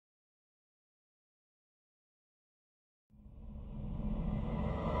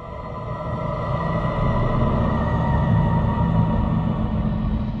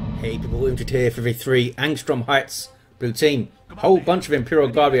Infantry here for V3, Angstrom Heights, blue team. Whole bunch of Imperial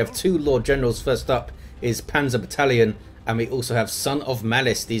Guard. We have two Lord Generals. First up is Panzerbatallion, and we also have Son of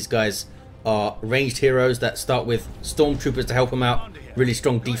Malice. These guys are ranged heroes that start with Stormtroopers to help them out. Really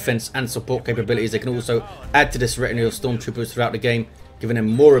strong defense and support capabilities. They can also add to this retinue of Stormtroopers throughout the game, giving them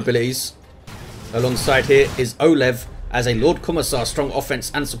more abilities. Alongside here is oLev as a Lord Commissar. Strong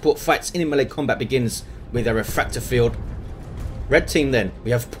offense and support. Fights in melee combat begins with a refractor field. Red team then,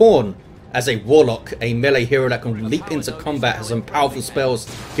 we have Pawn as a Warlock, a melee hero that can leap into combat, has some powerful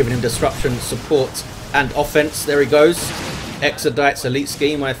spells, giving him disruption, support, and offense. There he goes. Exodite's elite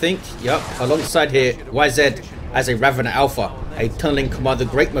scheme, I think. Yup. Alongside here, YZ as a Ravener Alpha, a tunneling commander,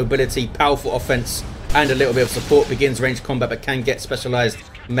 great mobility, powerful offense, and a little bit of support. Begins ranged combat, but can get specialized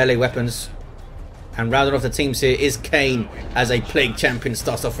melee weapons. And rounding off the teams here is Kain as a Plague Champion.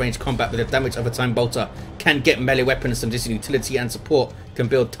 Starts off range combat with a damage over time bolter. Can get melee weapons, some decent utility and support. Can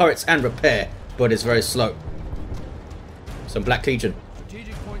build turrets and repair, but is very slow. Some Black Legion.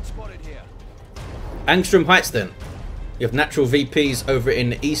 Angstrom Heights then. You have natural VPs over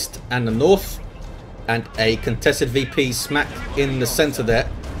in the east and the north. And a contested VP smack in the center there.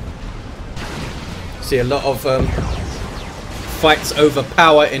 See a lot of fights over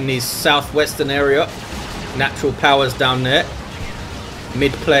power in the southwestern area. Natural powers down there.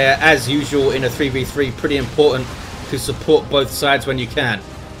 Mid player, as usual in a 3v3, pretty important to support both sides when you can.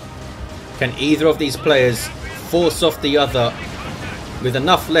 Can either of these players force off the other with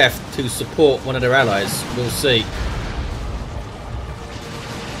enough left to support one of their allies? We'll see.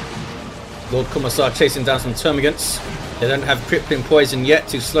 Lord Commissar chasing down some termagants. They don't have crippling poison yet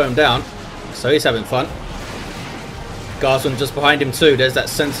to slow him down, so he's having fun. Guardsman just behind him too. There's that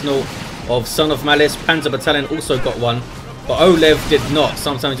sentinel of Son of Malice. Panzerbatallion also got one, but oLev did not.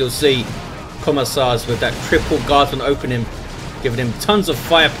 Sometimes you'll see Commissars with that triple Guardsman open him, giving him tons of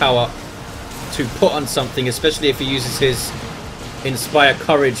firepower to put on something, especially if he uses his Inspire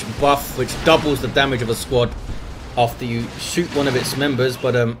Courage buff, which doubles the damage of a squad after you shoot one of its members.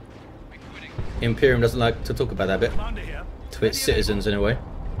 But Imperium doesn't like to talk about that bit to its citizens anyway.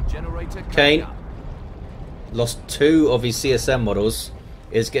 Kain lost 2 of his CSM models.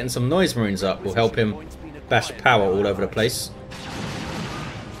 Is getting some noise marines up. Will help him bash power all over the place.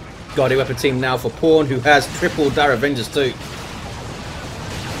 Guardian weapon team now for Pawn, who has triple Dire Avengers too.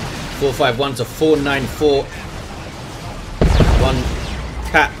 451 to 494. One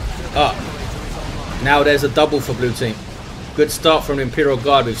cap up. Now there's a double for blue team. Good start from the Imperial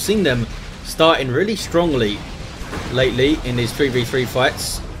Guard. We've seen them starting really strongly lately in these 3v3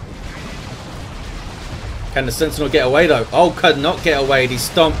 fights. Can the Sentinel get away though? Oh, could not get away. The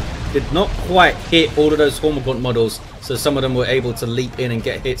stomp did not quite hit all of those Hormigaunt models, so some of them were able to leap in and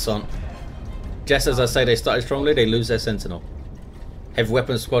get hits on. Just as I say they started strongly, they lose their Sentinel. Heavy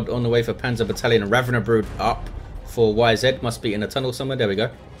weapons squad on the way for Panzerbatallion. Ravener Brood up for YZ. Must be in a tunnel somewhere. There we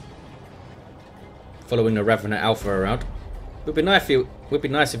go. Following the Ravener Alpha around. Would be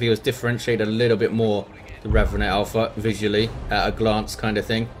nice if he was differentiated a little bit more, the Ravener Alpha, visually, at a glance kind of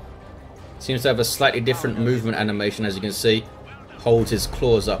thing. Seems to have a slightly different movement animation, as you can see. Holds his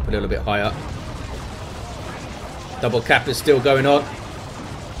claws up a little bit higher. Double cap is still going on.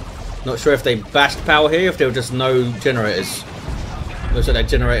 Not sure if they bashed power here, if they were just no generators. Looks like they're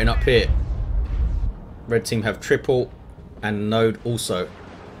generating up here. Red team have triple and node also.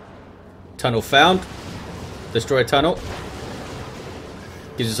 Tunnel found. Destroy tunnel.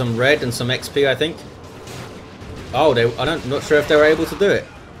 Gives you some red and some XP, I think. Oh, I'm not sure if they were able to do it.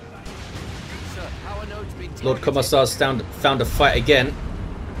 Lord Commissar's found a fight again.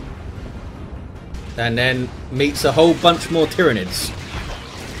 And then meets a whole bunch more Tyranids.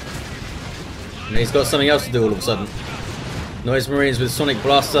 And he's got something else to do all of a sudden. Noise Marines with Sonic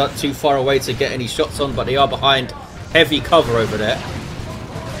Blaster, too far away to get any shots on, but they are behind heavy cover over there.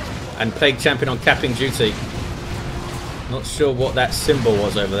 And Plague Champion on capping duty. Not sure what that symbol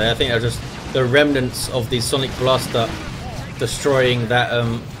was over there. I think they're just the remnants of the Sonic Blaster destroying that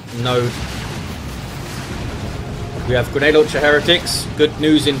node. We have Grenade Launcher Heretics. Good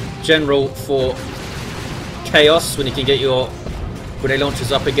news in general for Chaos when you can get your Grenade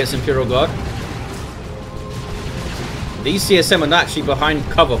Launchers up against Imperial Guard. These CSM are not actually behind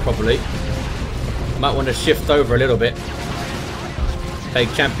cover properly. Might want to shift over a little bit.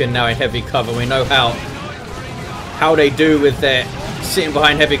 Plague Champion now in heavy cover. We know how they do with their sitting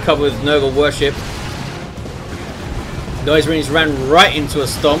behind heavy cover with Nurgle Worship. Noise Marines ran right into a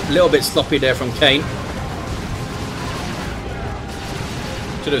stomp. A little bit sloppy there from Kain.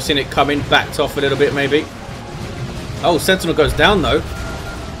 Should have seen it coming. Backed off a little bit maybe. Oh, Sentinel goes down though.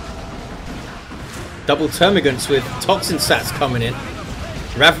 Double Termagants with Toxin Sats coming in.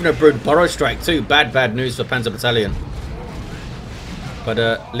 Ravener Brood Burrow Strike too. Bad news for Panzer Battalion.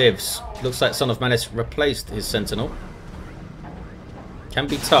 But lives. Looks like Son of Malice replaced his Sentinel. Can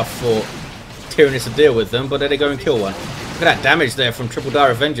be tough for Tyranids to deal with them, but there they go and kill one. Look at that damage there from Triple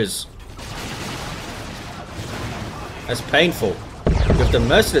Dire Avengers. That's painful. With the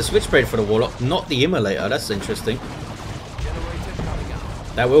Merciless Switchblade for the Warlock, not the Immolator. That's interesting.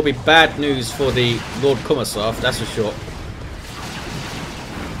 That will be bad news for the Lord Commissar, that's for sure.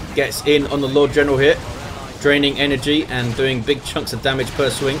 Gets in on the Lord General here, draining energy and doing big chunks of damage per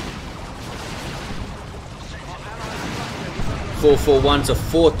swing. 4-4-1 to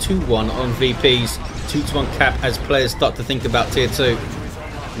 4-2-1 on VPs. 2-1 cap as players start to think about tier 2.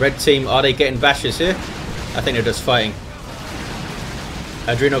 Red team, are they getting bashes here? I think they're just fighting.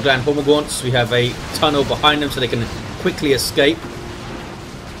 Adrenal Gland Hormagaunts, we have a tunnel behind them so they can quickly escape.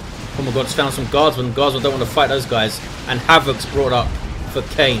 Hormagaunts found some guardsmen. Guardsmen don't want to fight those guys. And Havoc's brought up for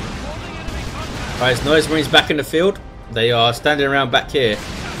Kain. Alright, Noise Marines back in the field. They are standing around back here.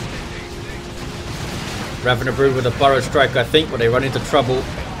 Ravener Brood with a Burrow Strike, I think, but they run into trouble.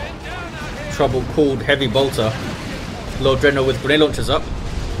 Trouble called Heavy Bolter. Lord General with grenade launchers up.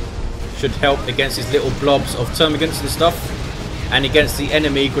 Should help against these little blobs of termagants and stuff. And against the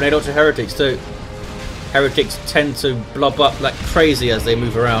enemy grenade launcher heretics too. Heretics tend to blob up like crazy as they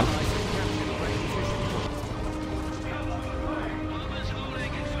move around.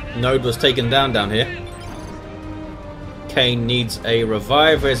 Node was taken down here. Kain needs a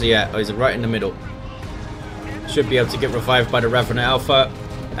revive. Where's he at? Oh, he's right in the middle. Should be able to get revived by the Ravener Alpha.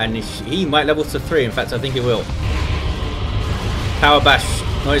 And he might level to 3. In fact, I think he will. Power Bash.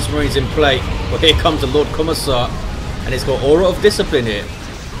 Noise Marines in play. Well, here comes the Lord Commissar. And it's got Aura of Discipline here.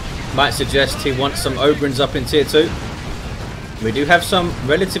 Might suggest he wants some Ogrins up in tier 2. We do have some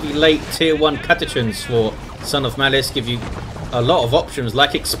relatively late tier 1 Catechins for Son of Malice. Give you a lot of options,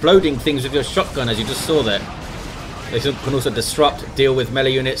 like exploding things with your shotgun, as you just saw there. They can also disrupt, deal with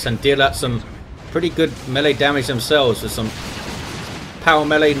melee units, and deal out some pretty good melee damage themselves with some power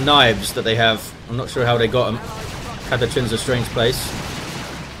melee knives that they have. I'm not sure how they got them. Catechin's a strange place.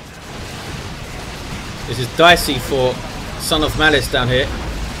 This is dicey for Son of Malice down here.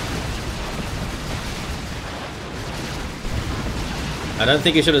 I don't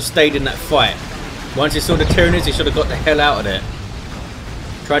think he should have stayed in that fight. Once he saw the Tyranids, he should have got the hell out of there.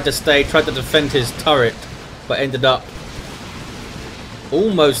 Tried to stay, tried to defend his turret, but ended up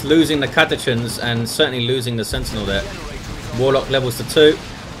almost losing the Catechins and certainly losing the Sentinel there. Warlock levels to 2.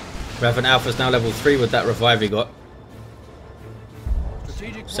 Raven Alpha's now level 3 with that revive he got.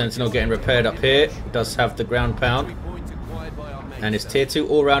 Sentinel getting repaired up here. Does have the ground pound. And it's tier 2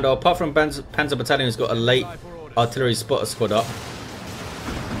 all round. Oh, apart from Panzer Battalion, who's got a late artillery spotter squad up.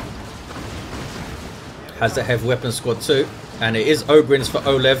 Has the heavy weapon squad too. And it is Ogrins for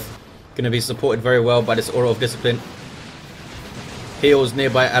oLev. Going to be supported very well by this Aura of Discipline. Heals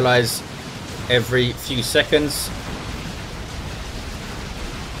nearby allies every few seconds.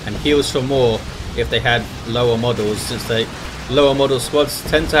 And heals for more if they had lower models, since they lower model squads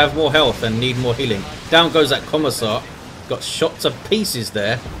tend to have more health and need more healing. Down goes that Commissar. Got shot to pieces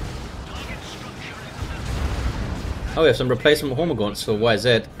there. Oh, we have some replacement Hormagaunts for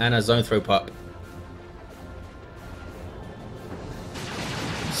YZ and a Zone Throw Pup.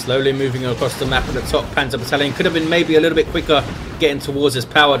 Slowly moving across the map at the top. Panzer Battalion could have been maybe a little bit quicker getting towards his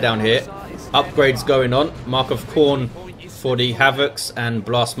power down here. Upgrades going on. Mark of Khorne for the Havocs and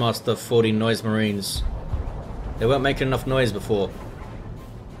Blastmaster for the Noise Marines. They weren't making enough noise before.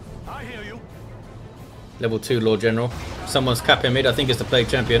 Level 2 Lord General. Someone's capping mid. I think it's the Plague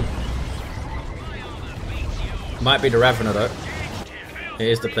Champion. Might be the Ravener though. It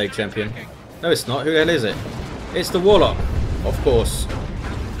is the Plague Champion. No, it's not. Who the hell is it? It's the Warlock. Of course.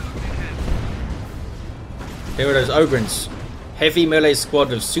 Here are those Ogrins. Heavy melee squad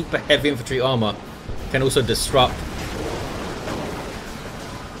with super heavy infantry armor. Can also disrupt.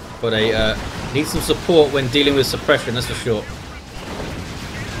 But they need some support when dealing with suppression, that's for sure.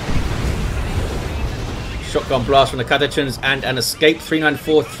 Shotgun blast from the Catechins and an escape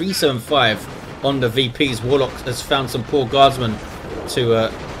 394-375 on the VPs. Warlock has found some poor guardsmen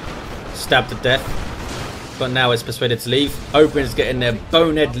to stab to death. But now it's persuaded to leave. Ogrins getting their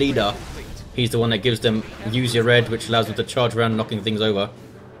bonehead leader. He's the one that gives them use your red, which allows them to charge around knocking things over.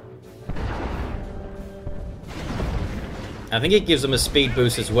 I think it gives them a speed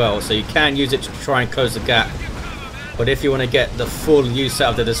boost as well, so you can use it to try and close the gap. But if you want to get the full use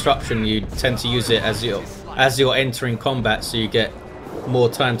out of the disruption, you tend to use it as you're entering combat, so you get more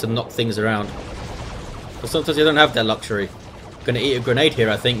time to knock things around. But sometimes you don't have that luxury. Gonna eat a grenade here,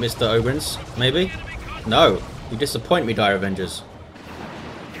 I think, Mr. Ogrins. Maybe? No. You disappoint me, Dire Avengers.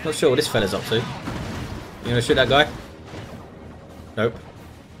 Not sure what this fella's up to. You gonna shoot that guy? Nope.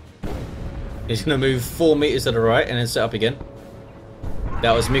 He's gonna move 4 meters to the right and then set up again.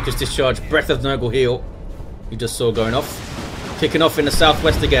 That was Mucus Discharge, Breath of Noble Heal. You just saw going off. Kicking off in the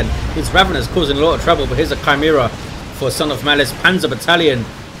southwest again. His Ravenous causing a lot of trouble, but here's a Chimera for Son of Malice. Panzer Battalion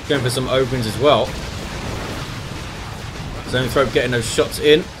going for some Ogrins as well. Zoanthrope getting those shots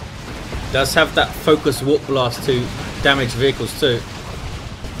in. Does have that focus warp blast to damage vehicles too.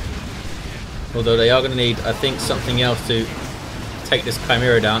 Although they are going to need, I think, something else to take this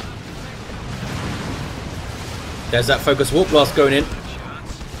Chimera down. There's that focus warp blast going in.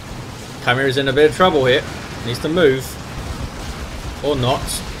 Chimera's in a bit of trouble here. Needs to move. Or not.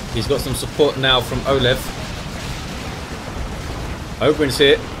 He's got some support now from oLev. Ogrin's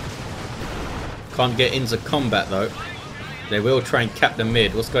here. Can't get into combat though. They will try and cap the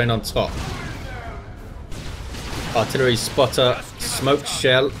mid. What's going on top? Artillery spotter, smoke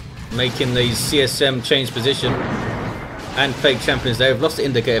shell, making the CSM change position. And Plague Champions, they have lost the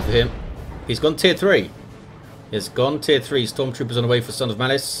indicator for him. He's gone tier 3. He's gone tier 3. Stormtroopers on the way for Son of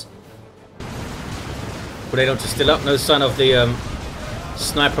Malice. Predator still up. No sign of the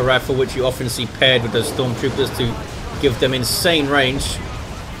sniper rifle, which you often see paired with the Stormtroopers to give them insane range.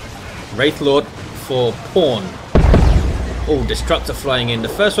 Wraithlord for Pawn. Oh, Destructor flying in. The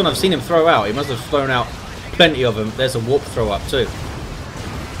first one I've seen him throw out. He must have thrown out plenty of them. There's a warp throw up too.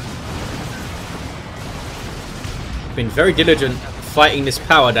 Been very diligent fighting this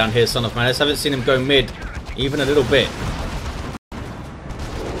power down here, Son of Malice. Haven't seen him go mid even a little bit.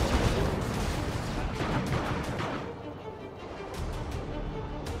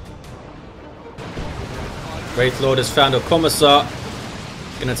 Wraithlord has found a Commissar.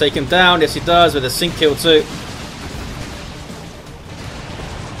 Gonna take him down. Yes, he does, with a sync kill too.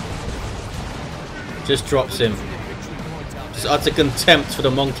 Just drops him. Just utter contempt for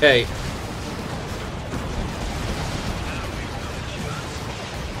the Monkey.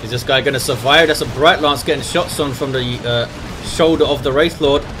 Is this guy going to survive? That's a Bright Lance getting shots on from the shoulder of the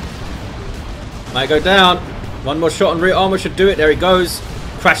Wraithlord. Might go down. One more shot on rear armor should do it. There he goes.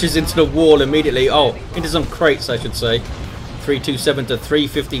 Crashes into the wall immediately. Oh, into some crates, I should say. 327 to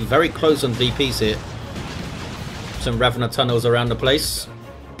 350. Very close on VPs here. Some Ravener tunnels around the place.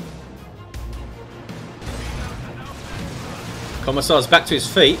 Commissar's back to his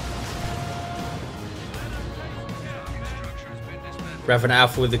feet. Ravener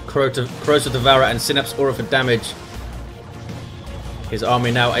Alpha with the Corrosive Devourer and Synapse Aura for damage. His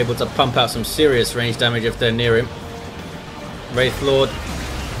army now able to pump out some serious range damage if they're near him. Wraithlord,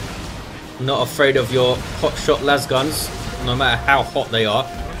 not afraid of your hot shot las guns, no matter how hot they are.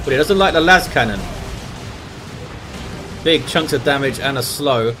 But he doesn't like the las cannon. Big chunks of damage and a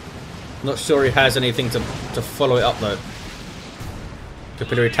slow. Not sure he has anything to follow it up though.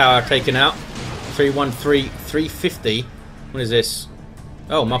 Capillary Tower taken out. 313, 350. What is this?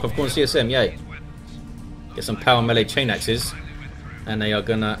 Oh, Mark of Corn CSM, yay. Get some power melee chain axes. And they are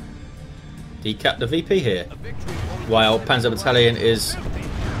gonna decap the VP here. While Panzer Battalion is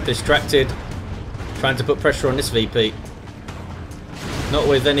distracted, trying to put pressure on this VP. Not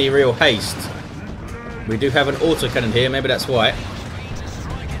with any real haste. We do have an autocannon here, maybe that's why.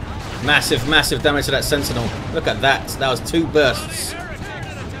 Massive, massive damage to that Sentinel. Look at that. That was 2 bursts.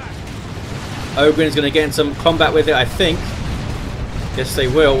 Ogren's going to get in some combat with it, I think. Yes, they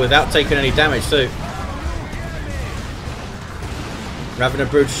will, without taking any damage too. Ravener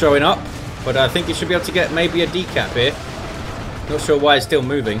Brood showing up, but I think he should be able to get maybe a decap here. Not sure why he's still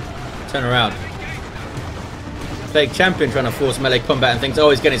moving. Turn around. Plague Champion trying to force melee combat and things. Oh,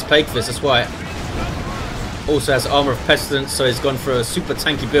 he's getting his Plague Fist, that's why. Also has Armor of Pestilence, so he's gone for a super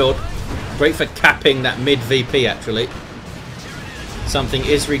tanky build. Great for capping that mid VP actually. Something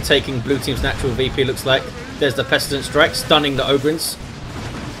is retaking blue team's natural VP, looks like. There's the Pestilence Strike, stunning the Ogrins.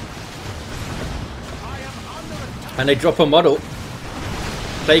 And they drop a model.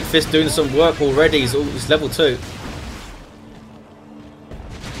 Plague Fist doing some work already. He's level 2.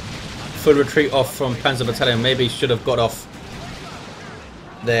 Full retreat off from Panzer Battalion. Maybe should have got off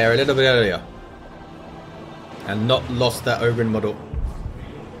there a little bit earlier. And not lost that Ogrin model.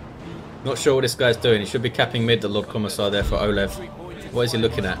 Not sure what this guy's doing. He should be capping mid, the Lord Commissar there for oLev. What is he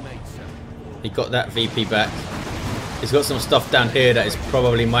looking at? He got that VP back. He's got some stuff down here that is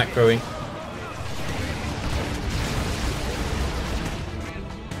probably microing.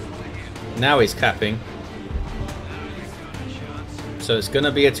 Now he's capping. So it's going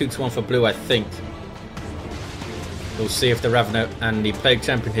to be a 2-1 for blue, I think. We'll see if the Ravener and the Plague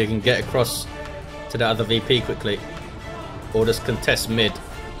Champion here can get across to the other VP quickly. Or just contest mid.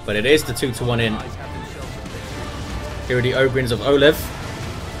 But it is the 2-1 in. Here are the Ogrins of oLev.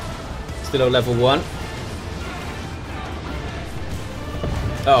 Still a level 1.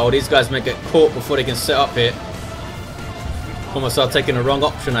 Uh oh, these guys may get caught before they can set up here. Commissar taking the wrong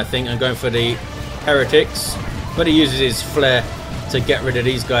option, I think, and going for the heretics. But he uses his flare to get rid of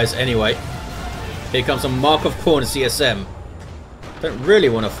these guys anyway. Here comes a Mark of Khorne CSM. Don't really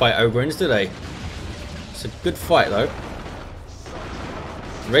want to fight Ogrins, do they? It's a good fight though.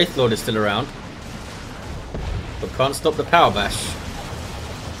 Wraithlord is still around, but can't stop the power bash.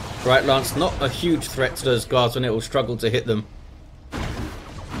 Bright Lance not a huge threat to those guards when it will struggle to hit them.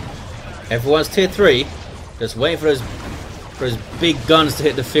 Everyone's tier 3, just waiting for those big guns to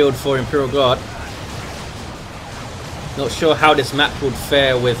hit the field for Imperial Guard. Not sure how this map would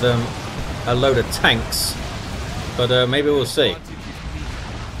fare with a load of tanks, but maybe we'll see.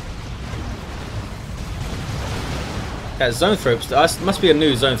 That zone throat must be a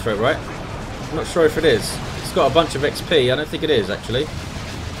new zone throat, right? I'm not sure if it is. It's got a bunch of XP. I don't think it is actually.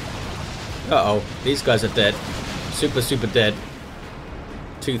 Uh oh, these guys are dead. Super dead.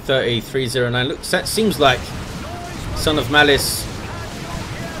 230, 309. Look, that seems like Son of Malice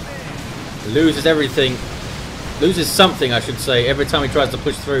loses everything. Loses something, I should say, every time he tries to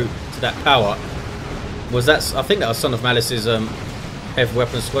push through to that power. I think that was Son of Malice's heavy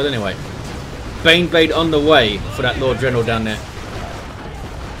weapon squad anyway. Baneblade on the way for that Lord General down there.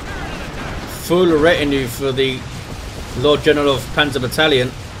 Full retinue for the Lord General of Panzer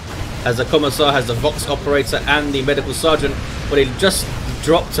Battalion, as the Commissar has the Vox Operator and the Medical Sergeant, but he just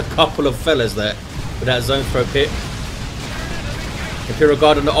dropped a couple of fellas there with that zone throat hit. Imperial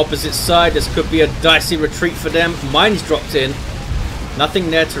Guard on the opposite side. This could be a dicey retreat for them. Mines dropped in.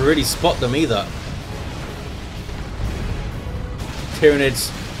 Nothing there to really spot them either.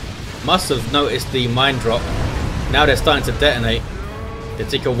 Tyranids must have noticed the mine drop. Now they're starting to detonate. They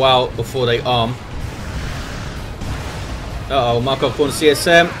take a while before they arm. Uh oh, Mark of Khorne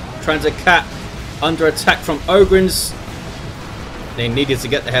CSM trying to cap under attack from Ogrins. They needed to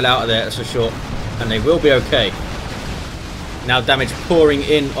get the hell out of there, that's for sure. And they will be okay. Now damage pouring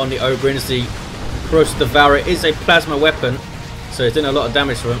in on the Ogrins. The Corrosive Devourer is a plasma weapon, so it's doing a lot of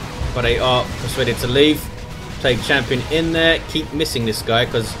damage to them. But they are persuaded to leave. Plague Champion in there. Keep missing this guy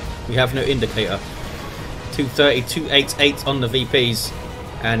because we have no indicator. 230, 288 on the VPs.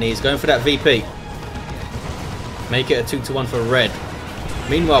 And he's going for that VP. Make it a 2-1 for red.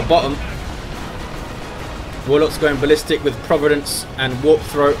 Meanwhile, bottom, Warlock's going ballistic with Providence and Warp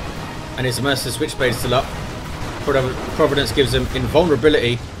Throat, and his Mercer Switchblade still up. Providence gives him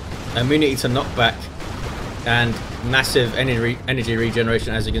invulnerability, immunity to knockback, and massive energy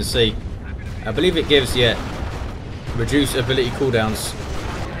regeneration, as you can see. I believe it gives, reduced ability cooldowns.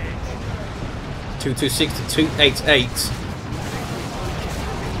 226 to 288.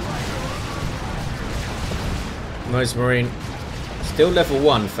 Most Marine still level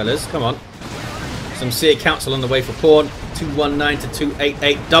 1, fellas. Come on. Some Seer Council on the way for Pawn. 219 to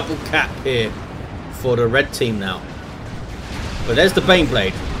 288. Double cap here for the red team now. But there's the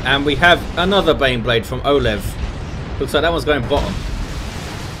Baneblade. And we have another Baneblade from oLev. Looks like that one's going bottom.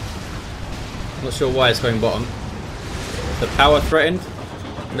 Not sure why it's going bottom. The power threatened.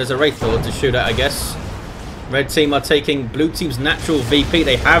 And there's a Wraithlord to shoot at, I guess. Red team are taking blue team's natural VP.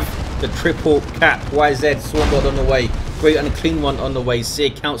 They have the triple cap. YZ Swarmbot on the way. Great Unclean One on the way.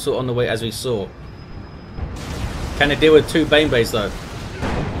 Seer Council on the way, as we saw. Can they deal with 2 Baneblades though?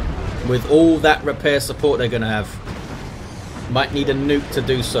 With all that repair support they're going to have. Might need a nuke to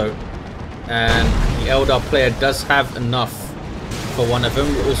do so. And the Eldar player does have enough for one of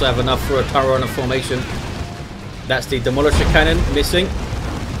them. We also have enough for a turret on a formation. That's the Demolisher Cannon missing.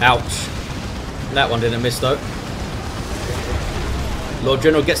 Ouch. That one didn't miss though. Lord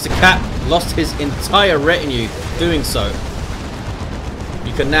General gets the cap. Lost his entire retinue doing so.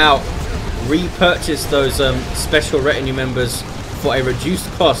 You can now repurchase those special retinue members for a reduced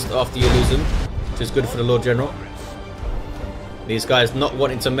cost after you lose them, which is good for the Lord General. These guys not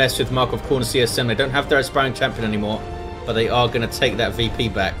wanting to mess with Mark of Khorne CSM. They don't have their aspiring champion anymore, but they are going to take that VP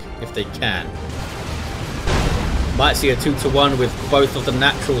back if they can. Might see a 2-1 with both of the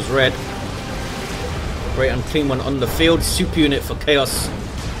naturals red. Great Unclean One on the field. Super unit for Chaos.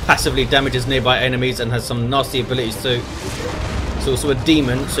 Passively damages nearby enemies and has some nasty abilities too. It's also a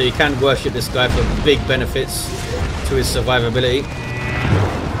demon, so you can worship this guy for big benefits to his survivability.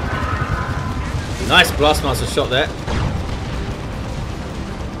 Nice Blastmaster shot there.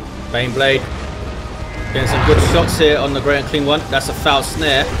 Baneblade. Getting some good shots here on the Great Unclean One. That's a foul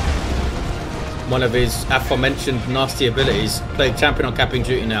snare. One of his aforementioned nasty abilities. Plague Champion on capping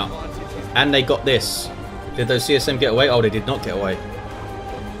duty now. And they got this. Did those CSM get away? Oh, they did not get away.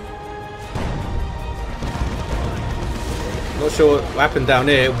 Not sure what happened down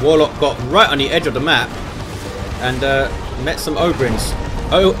here. Warlock got right on the edge of the map and met some Oberins.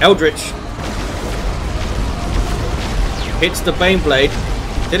 Oh, Eldritch hits the Baneblade.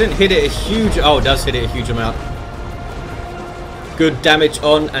 Didn't hit it a huge... Oh, it does hit it a huge amount. Good damage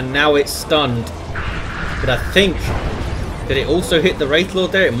on, and now it's stunned. But I think... Did it also hit the Wraith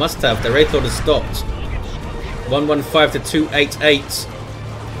Lord there? It must have. The Wraith Lord has stopped. 115 to 288.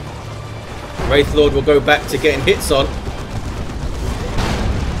 Wraith Lord will go back to getting hits on.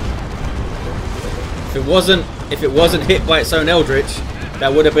 If it wasn't hit by its own Eldritch,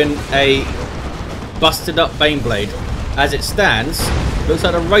 that would have been a busted up Baneblade. As it stands, looks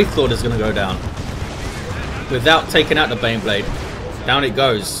like the Wraith Lord is going to go down without taking out the Baneblade. Down it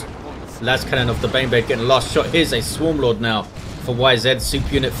goes. Last cannon of the Baneblade getting the last shot. Here's a Swarm Lord now for YZ.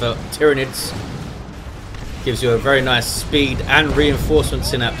 Soup unit for Tyranids. Gives you a very nice speed and reinforcement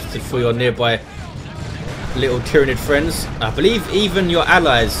synapse for your nearby little Tyranid friends. I believe even your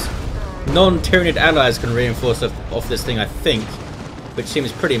allies, non-Tyranid allies, can reinforce off this thing, I think, which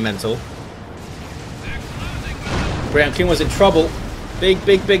seems pretty mental. Graham King was in trouble.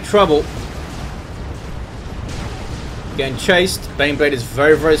 Big trouble. Getting chased. Baneblade is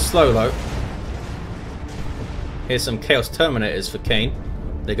very, very slow though. Here's some Chaos Terminators for Kain.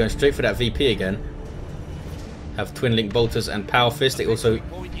 They're going straight for that VP again. Have Twin Link Bolters and Power Fist. They also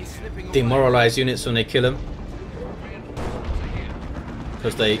demoralize units when they kill them,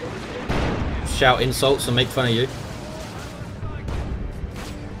 because they shout insults and make fun of you.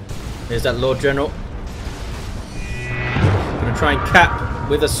 Here's that Lord General. Gonna try and cap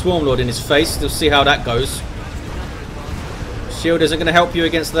with a Swarm Lord in his face. We'll see how that goes. Shield isn't going to help you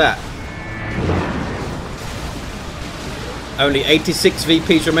against that. Only 86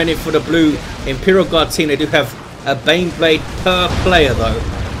 VPs remaining for the blue Imperial Guard team. They do have a Baneblade per player though.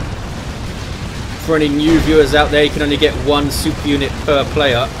 For any new viewers out there, you can only get one super unit per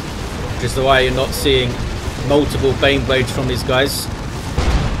player, which is why you're not seeing multiple Baneblades from these guys.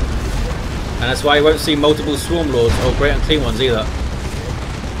 And that's why you won't see multiple Swarm Lords or Great Unclean ones either.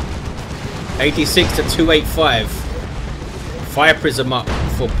 86 to 285. Fire Prism up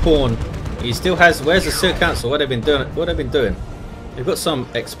for Pawn. He still has... Where's the Seal Council? What have they been doing? They've got some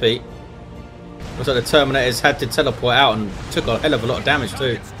XP. Looks like the Terminators had to teleport out and took a hell of a lot of damage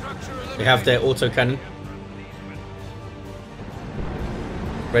too. They have their autocannon.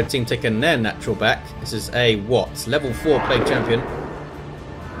 Red team taking their natural back. This is a what? Level 4 Plague Champion.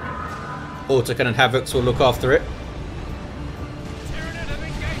 Autocannon Havocs will look after it.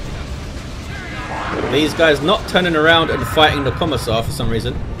 These guys not turning around and fighting the Commissar for some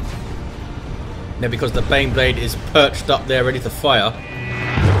reason. No, because the Baneblade is perched up there ready to fire.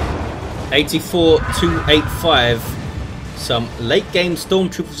 84 to 85. Some late game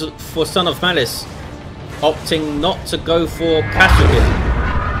Stormtroopers for Son of Malice opting not to go for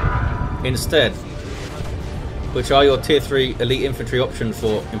Kashyyyk instead, which are your tier 3 elite infantry option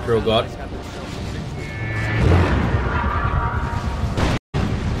for Imperial Guard.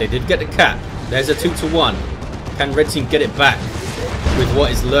 They did get the cap. There's a 2 to 1. Can Red Team get it back with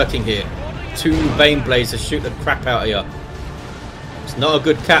what is lurking here? 2 Baneblades to shoot the crap out of you. It's not a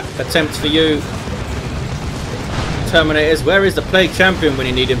good cap attempt for you. Terminators, where is the Plague Champion when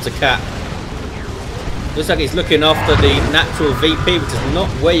you need him to cap? Looks like he's looking after the natural VP, which is not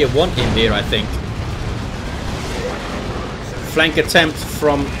where you want him here, I think. Flank attempt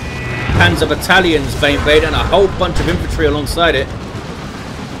from panzerbatallion's Baneblade and a whole bunch of infantry alongside it.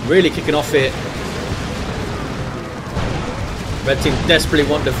 Really kicking off here. Red team desperately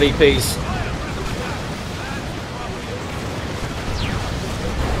want the VPs.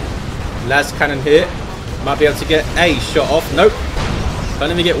 Las cannon here. Might be able to get a shot off. Nope.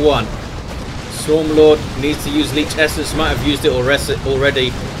 Can't even get one. Swarm Lord needs to use Leech Essence. Might have used it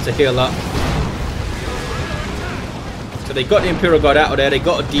already to heal up. So they got the Imperial Guard out of there. They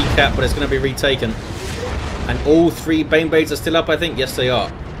got a decap, but it's going to be retaken. And all 3 Baneblades are still up, I think. Yes, they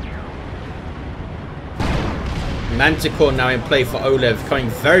are. Manticore now in play for oLev, coming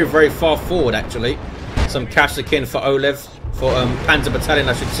very, very far forward actually. Some Kashyyyk for oLev, for panzerbatallion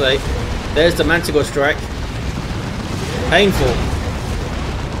I should say. There's the Manticore strike. Painful.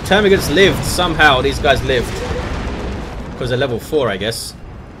 Termagants lived somehow. These guys lived because they're level 4, I guess.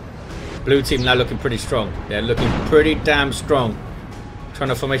 Blue team now looking pretty strong. They're looking pretty damn strong.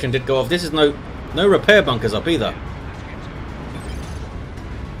 Trunner formation did go off. This is no repair bunkers up either.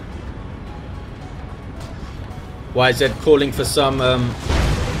 YZ calling for some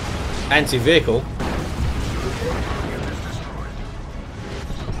anti-vehicle.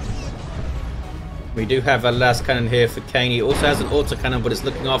 We do have a last cannon here for Kain. He also has an autocannon, but it's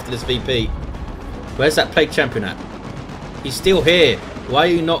looking after this VP. Where's that Plague Champion at? He's still here. Why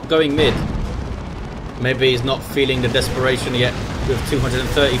are you not going mid? Maybe he's not feeling the desperation yet with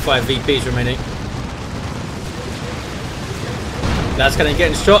 235 VPs remaining. That's going to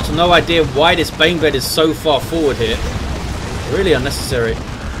get in shots. No idea why this Baneblade is so far forward here. Really unnecessary.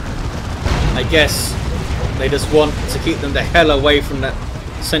 I guess they just want to keep them the hell away from that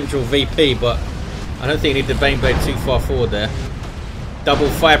central VP, but I don't think you need the Baneblade too far forward there. Double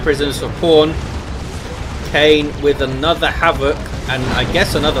fire prisms for Pawn. Kain with another Havoc and I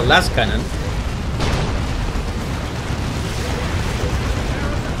guess another las cannon.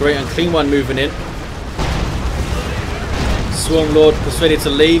 Great and clean one moving in. Swarm Lord persuaded to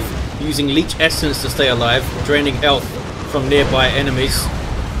leave, using Leech Essence to stay alive, draining health from nearby enemies.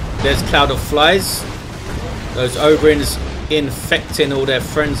 There's Cloud of Flies. Those Ogrins infecting all their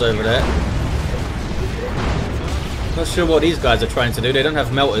friends over there. Not sure what these guys are trying to do. They don't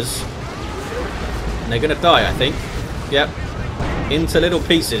have melters. And they're going to die, I think. Yep. Into little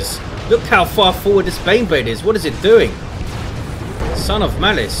pieces. Look how far forward this Baneblade is. What is it doing? Son of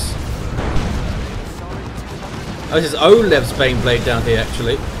Malice. Oh, this is oLev's Baneblade down here,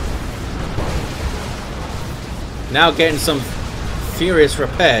 actually. Now getting some furious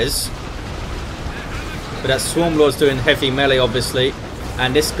repairs. But that Swarm Lord's doing heavy melee, obviously.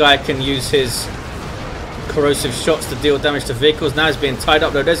 And this guy can use his corrosive shots to deal damage to vehicles. Now he's being tied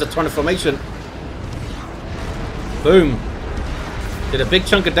up, though. There's a transformation. Boom. Did a big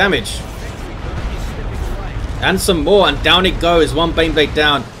chunk of damage. And some more, and down it goes. One Baneblade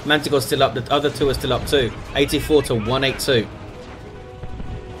down. Manticore's still up. The other two are still up too. 84 to 182.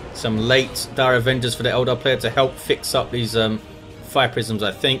 Some late Dire Avengers for the Eldar player to help fix up these fire prisms,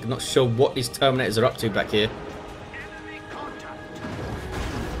 I think. Not sure what these Terminators are up to back here.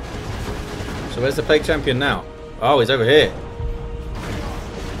 So where's the Plague Champion now? Oh, he's over here.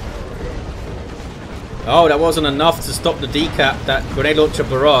 Oh, that wasn't enough to stop the decap, that grenade launcher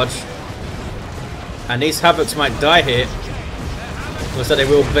barrage. And these Havocs might die here. Looks like they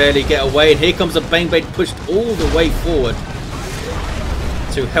will barely get away. And here comes a Baneblade pushed all the way forward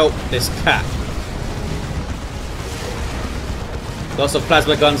to help this cat. Lots of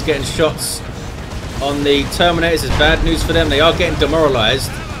plasma guns getting shots on the Terminators is bad news for them. They are getting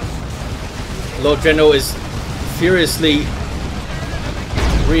demoralized. Lord General is furiously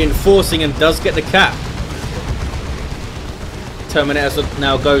reinforcing and does get the cap. Terminators will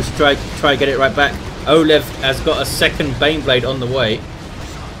now go try to get it right back. oLev has got a second Baneblade on the way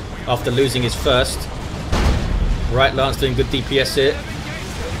after losing his first. Right Lance doing good DPS here.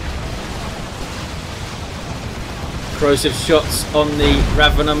 Corrosive shots on the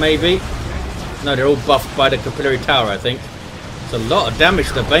Ravener maybe. No, they're all buffed by the Capillary Tower, I think. It's a lot of damage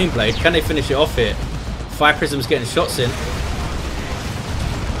to the Baneblade. Can they finish it off here? Fire Prism's getting shots in.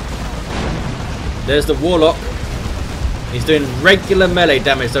 There's the Warlock. He's doing regular melee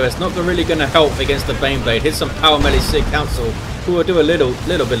damage, though it's not really going to help against the Baneblade. Here's some power melee Sig Council, who will do a little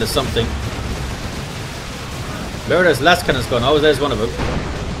bit of something. Where are those last cannons gone? Oh, there's one of them.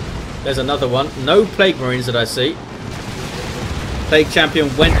 There's another one. No Plague Marines that I see. Plague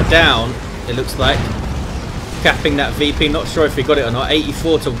Champion went down, it looks like. Capping that VP. Not sure if he got it or not.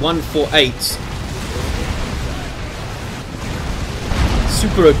 84 to 148.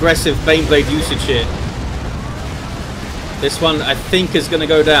 Super aggressive Baneblade usage here. This one, I think, is going to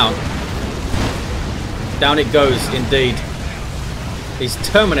go down. Down it goes, indeed. These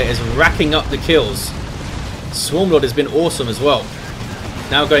Terminators racking up the kills. Swarmlord has been awesome as well.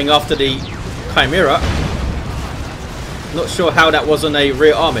 Now going after the Chimera. Not sure how that wasn't a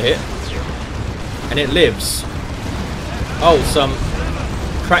rear armor hit. And it lives. Oh, some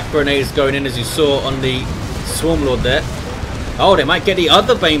crack grenades going in, as you saw on the Swarmlord there. Oh, they might get the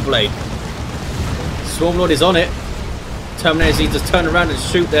other Baneblade. Swarmlord is on it. Terminators need to turn around and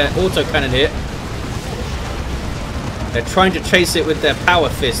shoot their autocannon here. They're trying to chase it with their power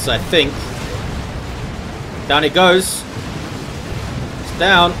fists, I think. Down it goes. It's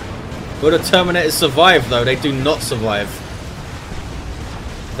down. Will the Terminators survive, though? They do not survive.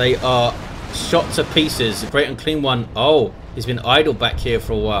 They are shot to pieces. A great and clean one. Oh, he's been idle back here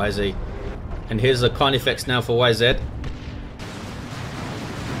for a while, has he? And here's the Carnifex now for YZ.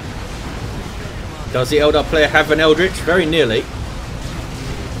 Does the Eldar player have an Eldritch? Very nearly.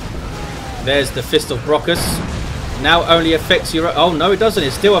 There's the Fist of Brockus. Now only affects your... Oh, no, it doesn't.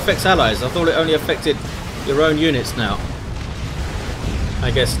 It still affects allies. I thought it only affected your own units now.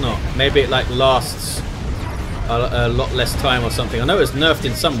 I guess not. Maybe it, like, lasts a lot less time or something. I know it was nerfed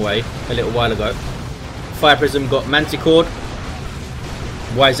in some way a little while ago. Fire Prism got Manticore.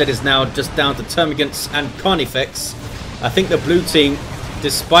 YZ is now just down to Termagants and Carnifex. I think the blue team,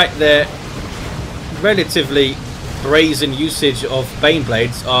 despite their relatively brazen usage of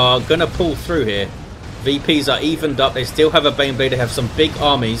Baneblades are going to pull through here. VPs are evened up. They still have a Baneblade. They have some big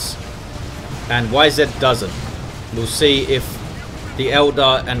armies. And YZ doesn't. We'll see if the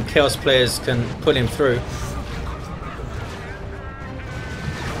Eldar and Chaos players can pull him through.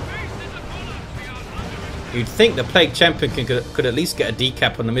 You'd think the Plague Champion could at least get a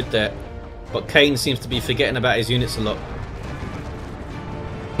decap on the mid there. But Kain seems to be forgetting about his units a lot.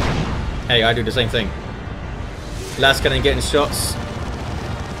 Hey, I do the same thing. Last cannon getting shots.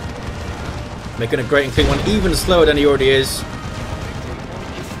 Making a great and clean one even slower than he already is.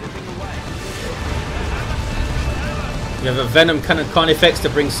 You have a Venom Cannon Carnifex to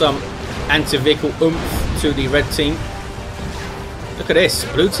bring some anti-vehicle oomph to the red team. Look at this.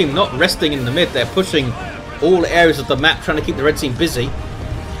 Blue team not resting in the mid. They're pushing all areas of the map, trying to keep the red team busy.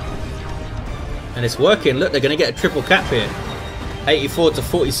 And it's working. Look, they're going to get a triple cap here. 84 to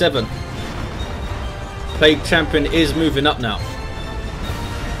 47. Plague Champion is moving up now.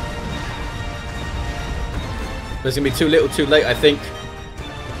 There's going to be too little too late, I think.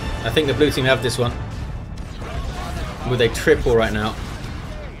 I think the blue team have this one. With a triple right now.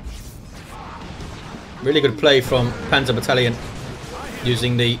 Really good play from Panzer Battalion.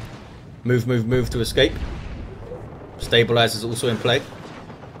 Using the move, move, move to escape. Stabilizers also in play.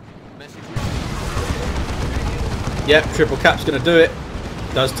 Yep, triple cap's going to do it.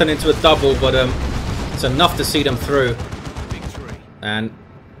 Does turn into a double, but it's enough to see them through. And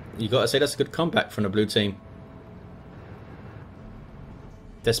you got to say that's a good comeback from the blue team.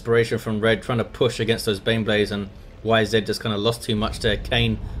 Desperation from red, trying to push against those Baneblades, and YZ just kind of lost too much there.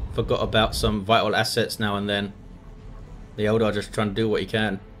 Kain forgot about some vital assets now and then. The Eldar just trying to do what he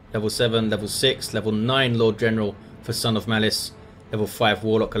can. Level 7, level 6, level 9 Lord General for Son of Malice. Level 5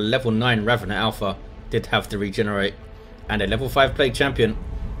 Warlock, a level 9 Ravener Alpha did have to regenerate. And a level 5 Plague Champion.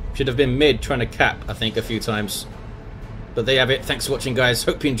 Should have been mid trying to cap, I think, a few times. But there you have it. Thanks for watching, guys.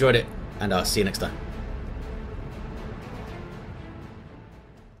 Hope you enjoyed it. And I'll see you next time.